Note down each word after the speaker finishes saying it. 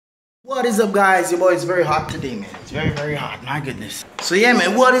What is up, guys? Your boy is very hot today, man. It's very hot, my goodness. So yeah,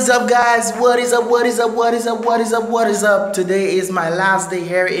 man, what is up, guys? What is up? Today is my last day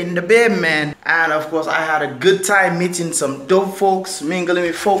here in the bib, man. And of course, I had a good time meeting some dope folks, mingling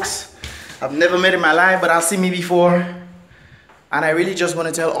with folks I've never met in my life, but I've seen me before. And I really just want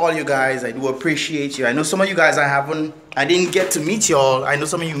to tell all you guys, I do appreciate you. I know some of you guys I didn't get to meet y'all. I know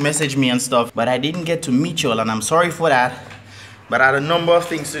some of you messaged me and stuff, but I didn't get to meet y'all, and I'm sorry for that. But I had a number of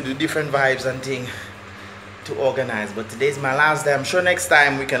things to do, different vibes and things to organize. But today's my last day. I'm sure next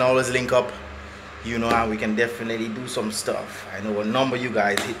time we can always link up, you know, and we can definitely do some stuff. I know a number of you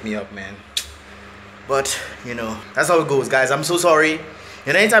guys hit me up, man. But, you know, that's how it goes, guys. I'm so sorry.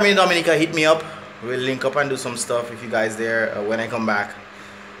 You know, anytime in Dominica, hit me up. We'll link up and do some stuff. If you guys there, when I come back,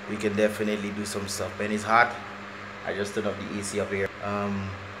 we can definitely do some stuff. And it's hot. I just turned up the AC up here.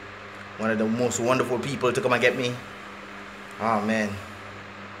 One of the most wonderful people to come and get me. Oh man,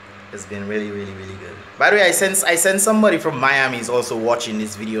 it's been really good. By the way, I sense somebody from Miami is also watching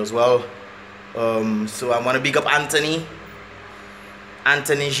this video as well. So I want to big up Anthony.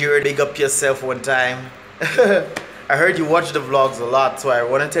 Anthony, you big up yourself one time. I heard you watch the vlogs a lot, so I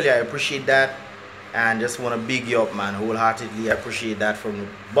want to tell you I appreciate that, and just want to big you up, man, wholeheartedly. I appreciate that from the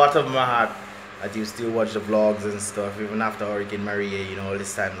bottom of my heart, that you still watch the vlogs and stuff even after Hurricane Maria, you know, all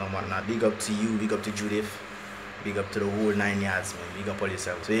this time and whatnot. Big up to you, big up to Judith. Big up to the whole 9 yards, man. Big up all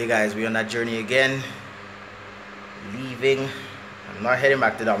yourself. So, hey guys, we're on that journey again. Leaving. I'm not heading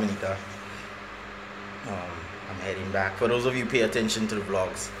back to Dominica. I'm heading back. For those of you who pay attention to the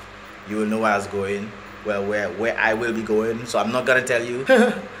vlogs, you will know where I was going. Well, where I will be going. So I'm not gonna tell you.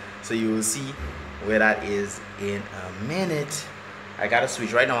 So you will see where that is in a minute. I gotta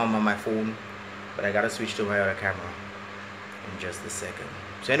switch. Right now I'm on my phone, but I gotta switch to my other camera in just a second.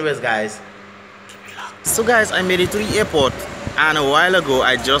 So anyways, guys, so guys, I made it to the airport, and a while ago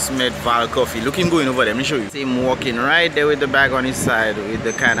I just met Val Coffee. Look him going over there, let me show you. See him walking right there with the bag on his side with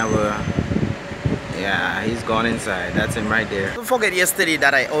the kind of yeah, he's gone inside. That's him right there. Don't forget yesterday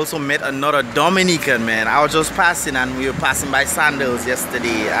that I also met another Dominican, man. I was just passing and we were passing by Sandals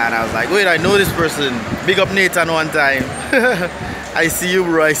yesterday, and I was like, wait, I know this person. Big up Nathan one time. I see you,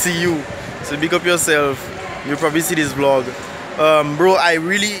 bro, I see you. So big up yourself. You'll probably see this vlog. Bro,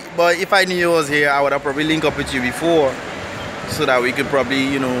 but if I knew you was here, I would have probably linked up with you before, so that we could probably,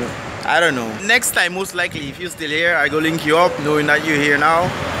 you know, I don't know. Next time, most likely, if you're still here, I go link you up, knowing that you're here now.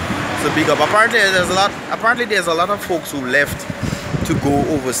 So big up. Apparently there's a lot of folks who left to go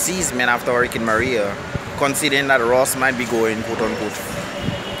overseas, man, after Hurricane Maria, considering that Ross might be going, quote unquote.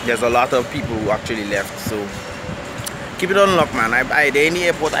 There's a lot of people who actually left, so keep it on lock, man. I in the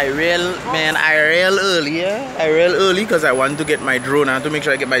airport, I rail early because I want to get my drone. I want to make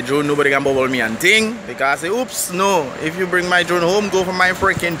sure I get my drone. Nobody can bubble me and thing, because I say, oops, no. If you bring my drone home, go for my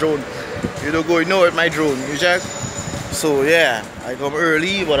freaking drone. You don't go, you know it, my drone. You check? So yeah, I come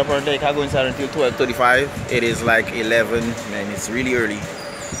early, but apparently I can't go inside until 12:35. It is like 11, man. It's really early.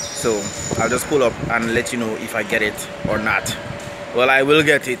 So I'll just pull up and let you know if I get it or not. Well, I will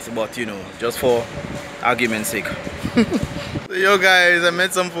get it, but you know, just for argument's sake. So yo guys, I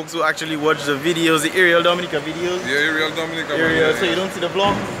met some folks who actually watch the videos, the Ariel Dominica videos. Yeah, Ariel Dominica. Ariel, so you don't see the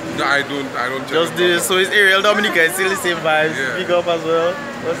vlog? No, I don't check just this, so it's Ariel Dominica, it's still the same vibes. Yeah. Big up as well.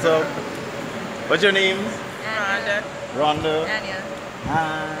 What's up? What's your name? Rhonda. Rhonda. Anya.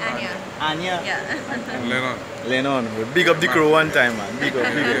 Anya. Yeah. Lennon. Big up the crew one time, man. Big up.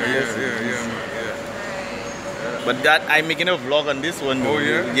 Yeah, man. But that I'm making a vlog on this one. Oh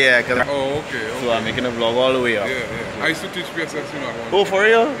yeah? Yeah, cause okay. So I'm making a vlog all the way up. Yeah. I used to teach PSS, you know. Oh, for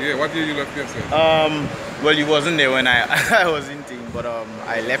real? Yeah, what year you left PSS? Well, you wasn't there when I was in team, but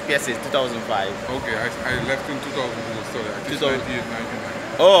I left PSS 2005. Okay, I left in 2000 to the study. I teach 98, 99.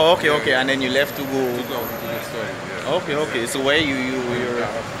 Oh, okay, and then you left to go 2000 to the study. Yeah. Okay. So where you're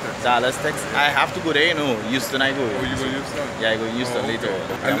Dallas, Texas? I have to go there, you know. Houston, I go. Oh, you go Houston? Yeah, I go Houston later.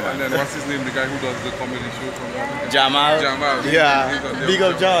 And then what's his name? The guy who does the comedy show from Jamal. Yeah. Big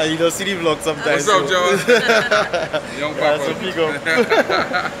up Jamal. He does city vlog sometimes. What's up, Jamal? Young papa. So big up.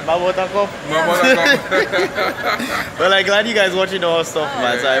 Well, I'm glad you guys watching all stuff,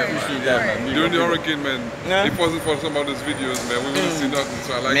 man. So I appreciate that, man. During the hurricane, man, if it wasn't for some of those videos, man, we wouldn't see nothing.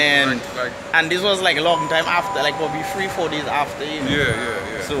 So I like, man. Like, and this was like a long time after, like probably 3-4 days after, you know.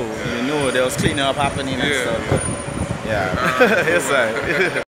 Yeah. So you know there was cleaning up happening and stuff. But, yeah. Yes,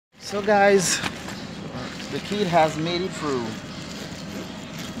 sir. So guys, the kid has made it through.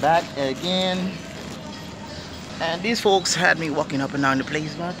 Back again. And these folks had me walking up and down the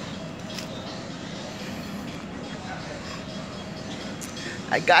place, man.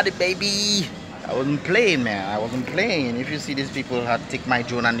 I got it, baby. I wasn't playing, man. I wasn't playing. If you see these people had take my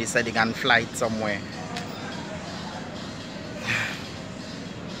drone and they said they can fly it somewhere,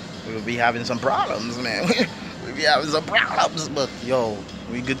 we'll be having some problems, man. We'll be having some problems. But yo,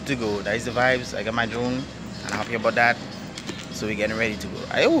 we good to go. That is the vibes. I got my drone and I'm happy about that. So we're getting ready to go.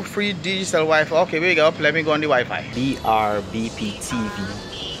 Oh, free digital Wi-Fi. Okay, we go. Let me go on the Wi-Fi.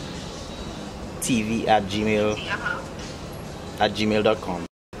 BRBPTV@gmail.com.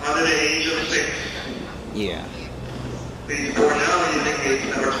 Under the age of 6. Yeah. Please report now when you think it's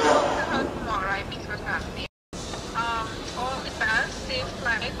number 12. All the best, safe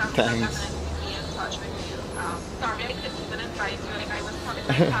flight. Thanks. Be in touch with you. Sorry I couldn't even invite you. Like I was probably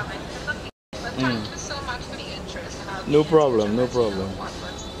not having but thank you so much for the interest. No problem, no problem. What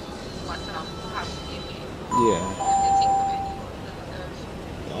happened Yeah.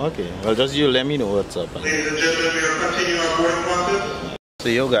 Okay. Well, just you let me know what's up. Ladies and gentlemen, we are continuing our boarding process. So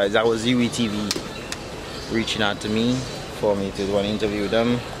yo guys, that was UETV reaching out to me for me to do an interview with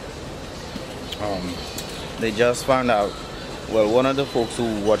them. They just found out, well, one of the folks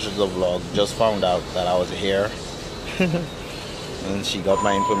who watches the vlog just found out that I was here. And she got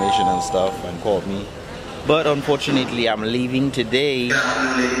my information and stuff and called me. But unfortunately I'm leaving today,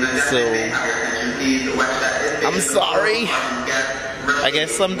 so I'm sorry. I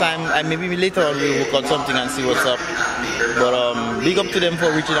guess sometime, maybe later on we'll work out something and see what's up. But big up to them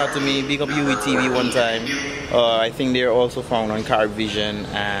for reaching out to me. Big up UETV one time. I think they're also found on Car Vision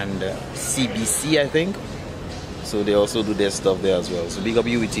and CBC, I think. So they also do their stuff there as well. So big up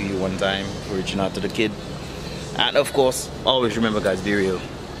UETV one time for reaching out to the kid. And of course, always remember guys, be real,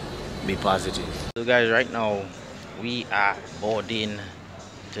 be positive. So guys, right now we are boarding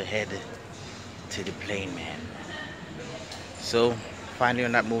to head to the plane, man. So finally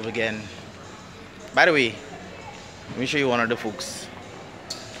on that move again. By the way, let me show you one of the folks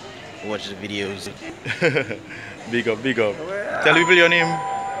who watch the videos. Big up, big up. Tell people your name.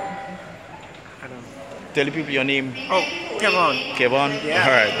 Tell the people your name. Oh, Kevon. Kevon? Yeah.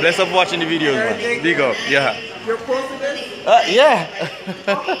 Alright, bless up watching the videos, man. Big up, yeah. You're posting this? Yeah.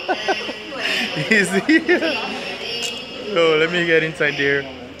 Easy. Yo, let me get inside there.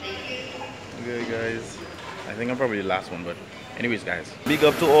 Okay, guys. I think I'm probably the last one, but anyways, guys. Big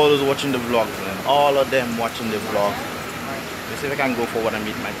up to all those watching the vlogs, man. All of them watching the vlog. Let's see if I can go forward and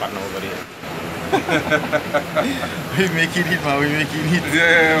meet my partner over there. We making it, man. We making it.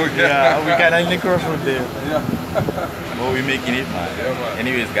 Yeah, we kind of in the crossroad there. Yeah. But we making it, man. Yeah, man.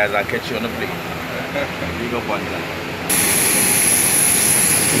 Anyways, guys, I'll catch you on the plane. Big up on that.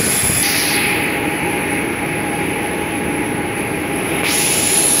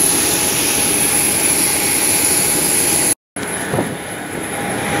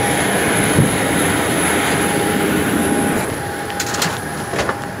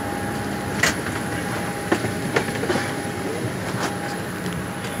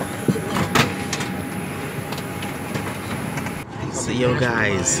 So yo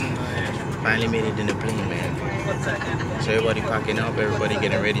guys, finally made it in the plane, man. So everybody packing up, everybody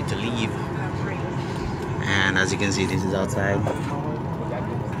getting ready to leave. And as you can see, this is outside.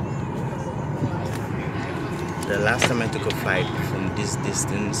 The last time I took a flight from this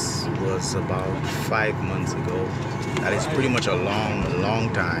distance was about 5 months ago. That is pretty much a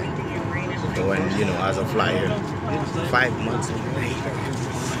long time. When, you know, as a flyer, 5 months away.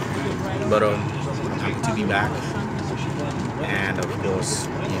 But I'm happy to be back. And of course,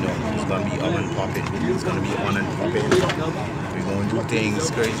 you know, it's gonna be on and popping. It's gonna be on and popping. We're gonna do things,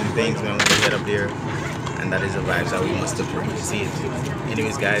 crazy things, man, when we get up there. And that is the vibes that we must approve. See it.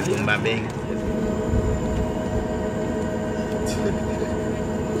 Anyways, guys, boom, bam, bang.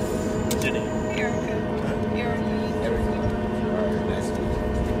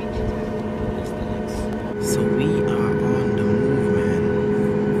 So we are on the move, man.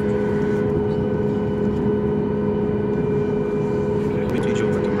 We switch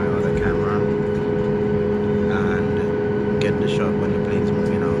over to my other camera and get the shot when the plane's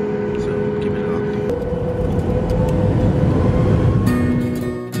moving out. So keep it locked.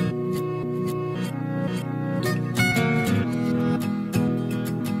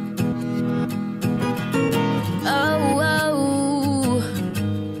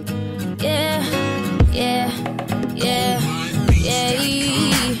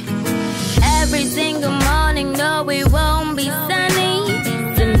 Every single morning, no, it won't be sunny.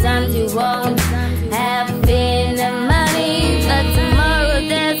 Sometimes you won't have enough money, but tomorrow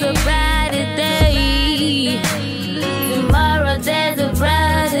there's a brighter day. Tomorrow there's a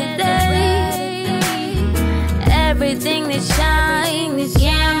brighter day. Everything that shines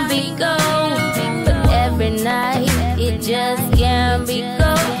can be gold, but every night it just can't be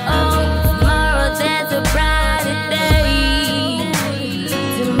gold. Tomorrow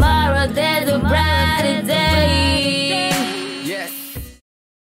tomorrow there's a bright